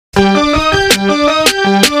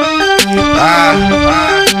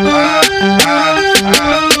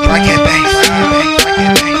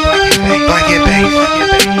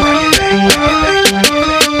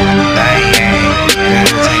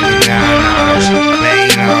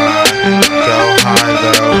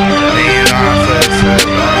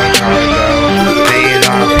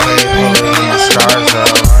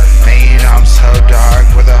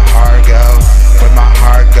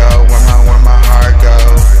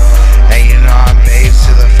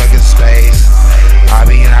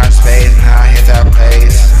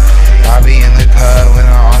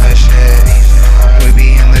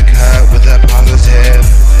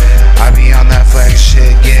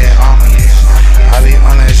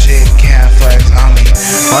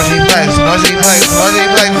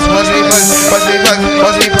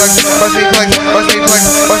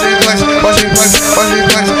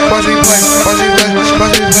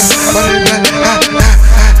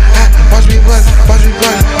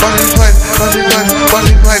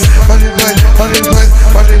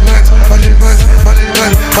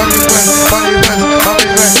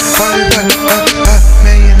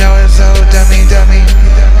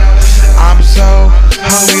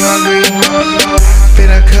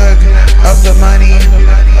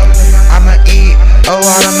a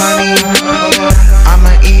lot of money.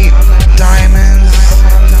 I'ma eat diamonds.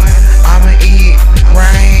 I'ma eat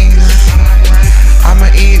rings. I'ma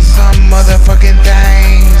eat some motherfucking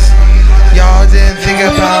things. Y'all didn't think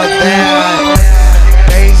about that.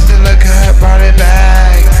 Bass in the cut, brought it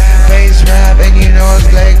back. Bass rap, and you know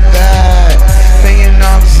it's like that. Man, you know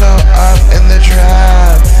I'm so up in the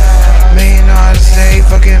trap. Man, you know I stay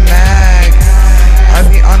fucking mag. I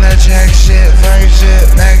be on that check shit, flag shit,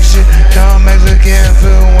 mag shit. No Mexican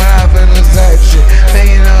food when I feel the sex shit. Man,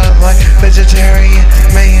 you know it's like vegetarian.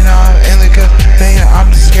 Man, you know I'm in the cup. Man, you know I'm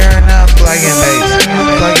scaring up. Blackend bass,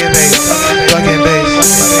 Blackend bass, Blackend bass,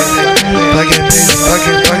 Blackend bass,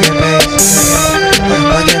 Blackend bass,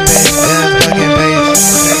 Blackend bass, yeah, Blackend bass,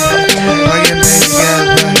 Blackend bass, yeah.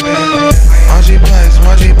 Watch me plus,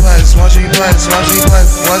 watch me plus, watch me plus, watch me plus,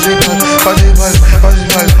 watch me plus, watch me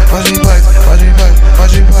plus, watch me plus, watch me plus,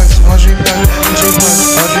 watch me plus, watch me plus,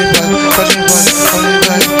 watch me plus, watch me plus, watch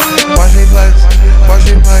me plus, watch me plus, watch me plus, watch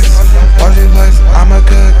me plus, watch me plus. I'm a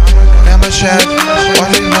cook, I'm a chef.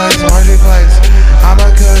 Watch me plus, watch me plus. I'm a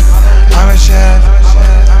cook, I'm a chef.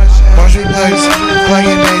 Watch me plus,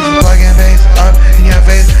 Blackend bass, up in your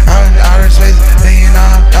face, out in outer space. Man, you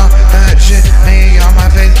know that shit. Man, you on my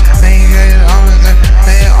face. Man, you get it on the,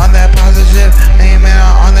 man, on that positive. Man,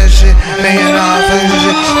 on that shit. Man, you know I'm fucking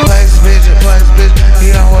shit. Flex bitch,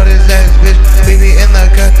 you know what is that bitch? We be in the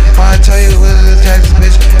cut, wanna tell you what is the text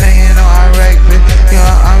bitch. Man, you know I wreck bitch, you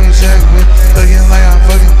know I'm in check bitch. Looking like I'm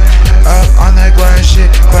fucking up on that glass shit,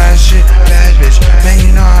 bad bitch. Man,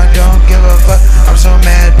 you know I don't give a fuck, I'm so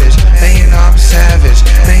mad bitch. Man, you know I'm savage,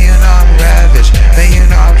 man, you know I'm ravaged. Man, you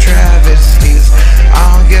know I'm Travis. I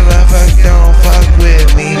don't give a fuck, don't fuck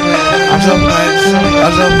with me. I'm so blessed,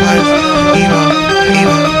 emo,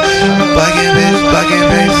 Blackend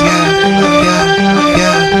bass, yeah,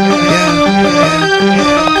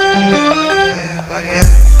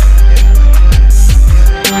 Blackend.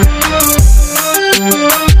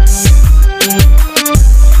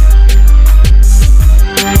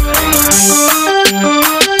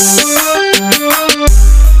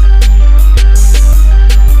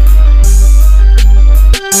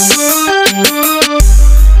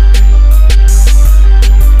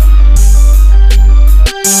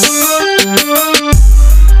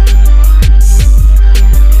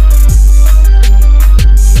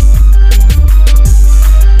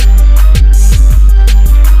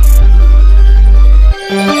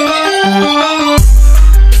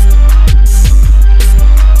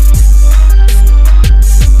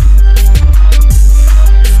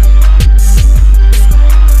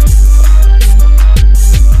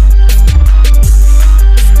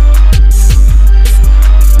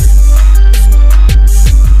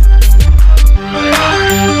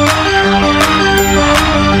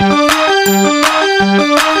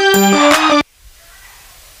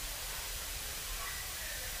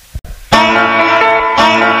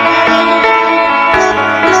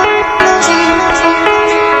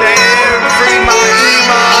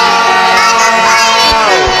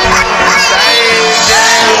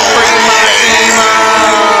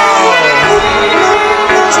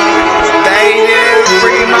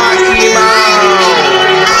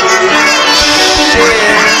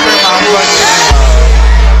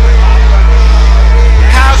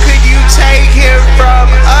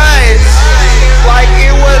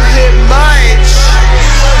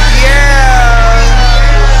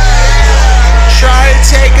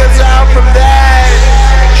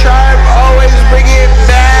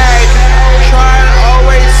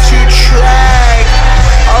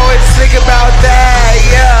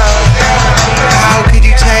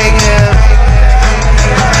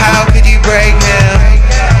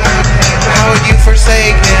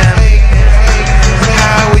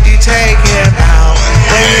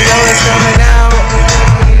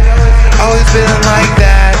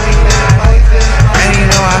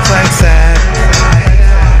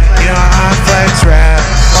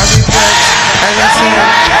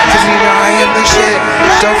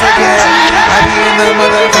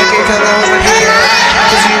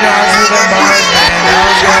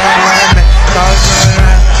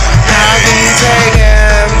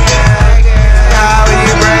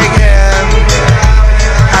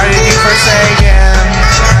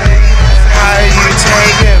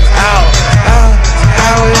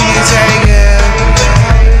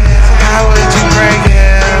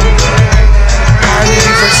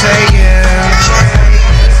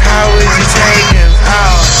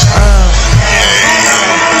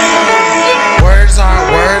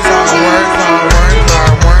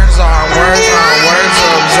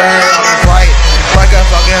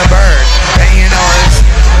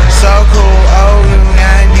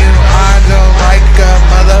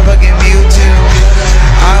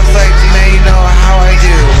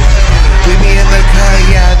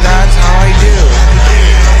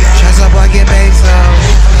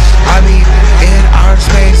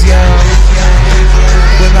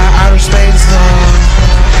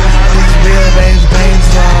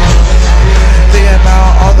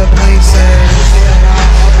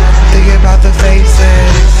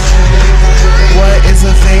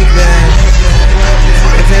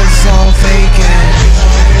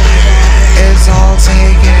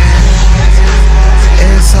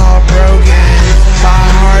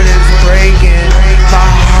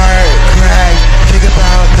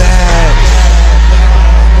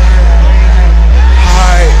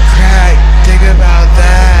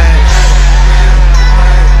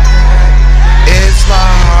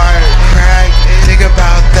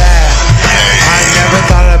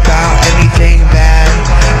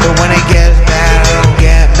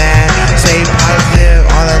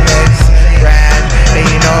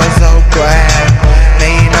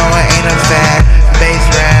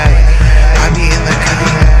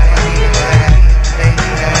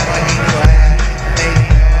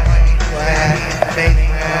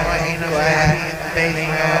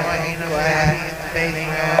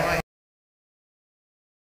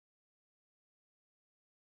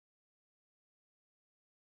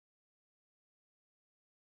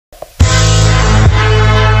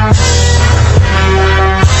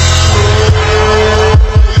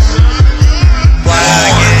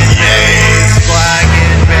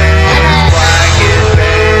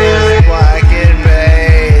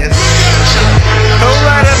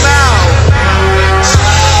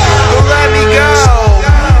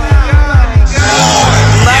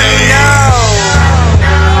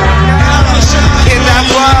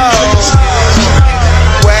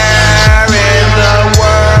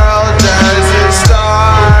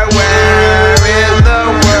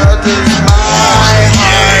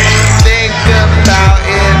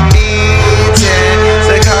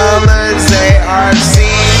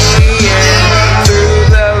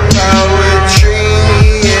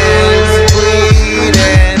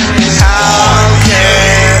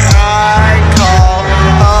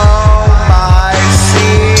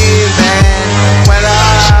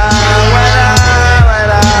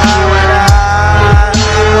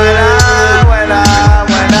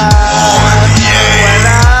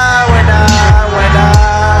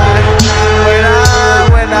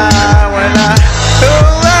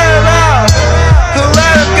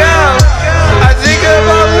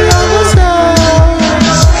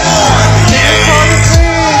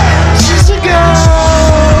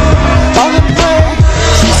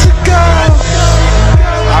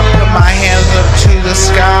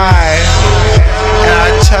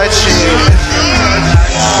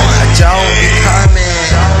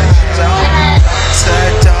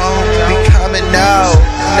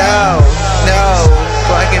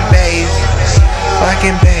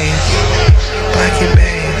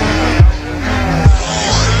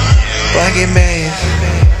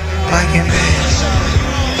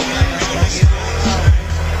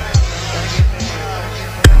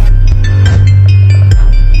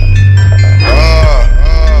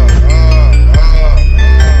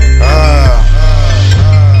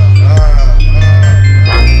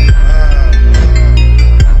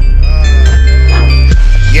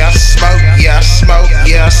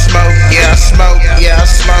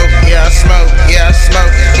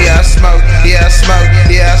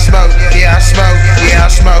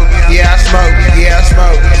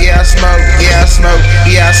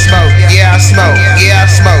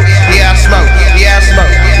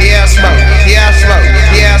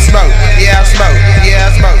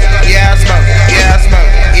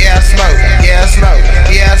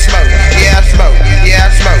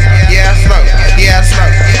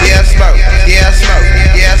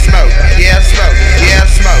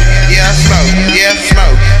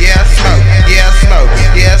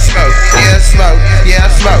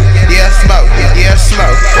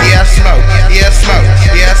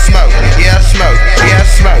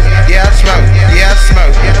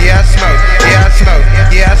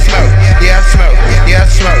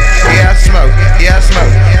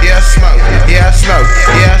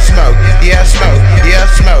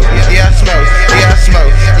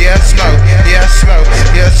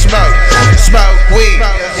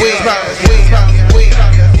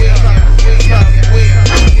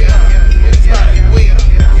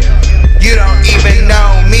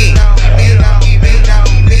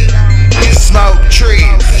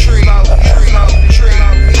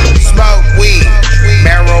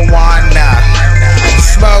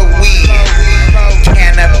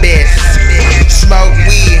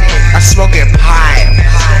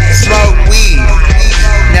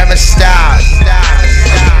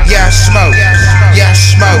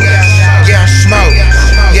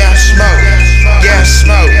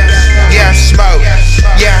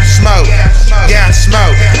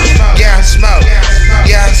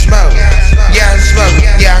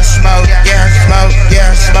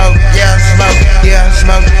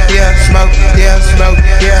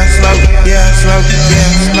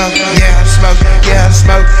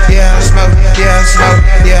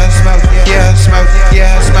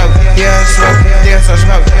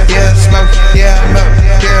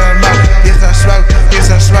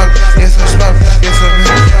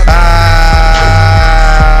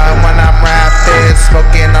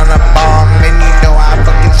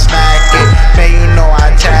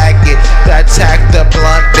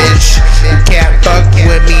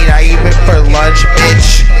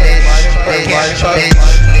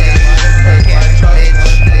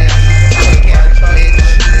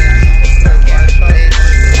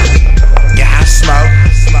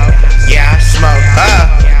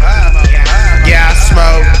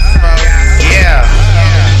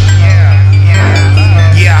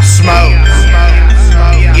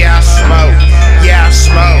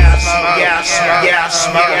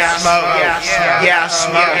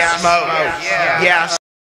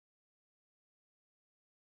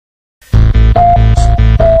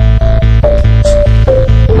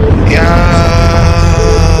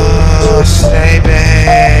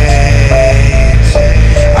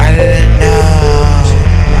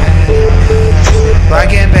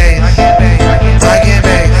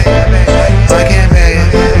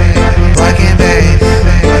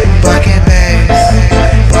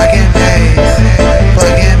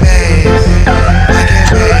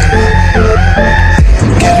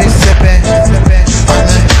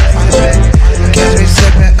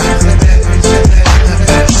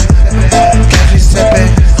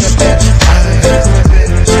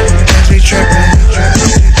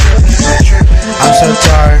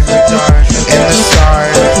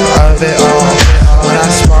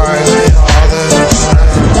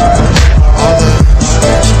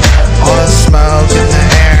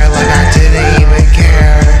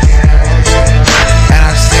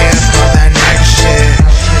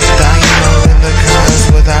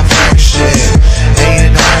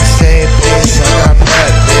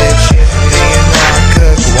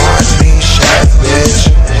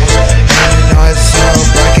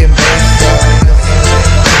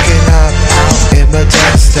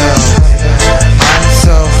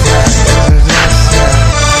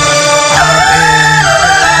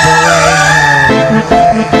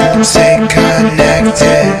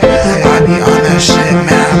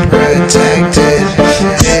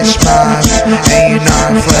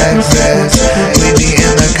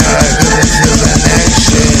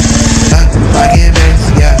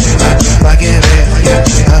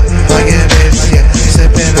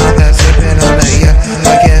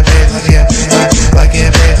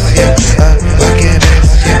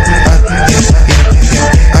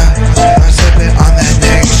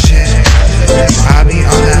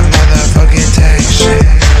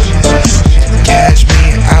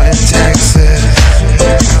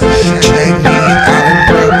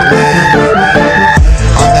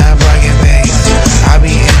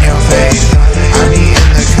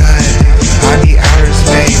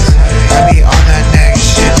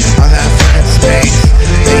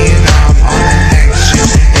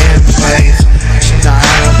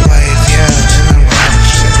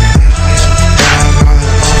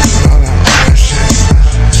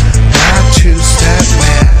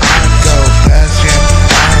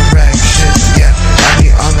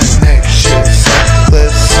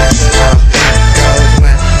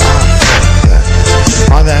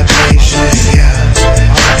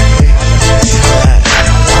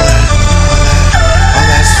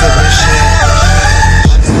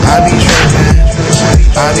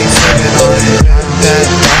 I be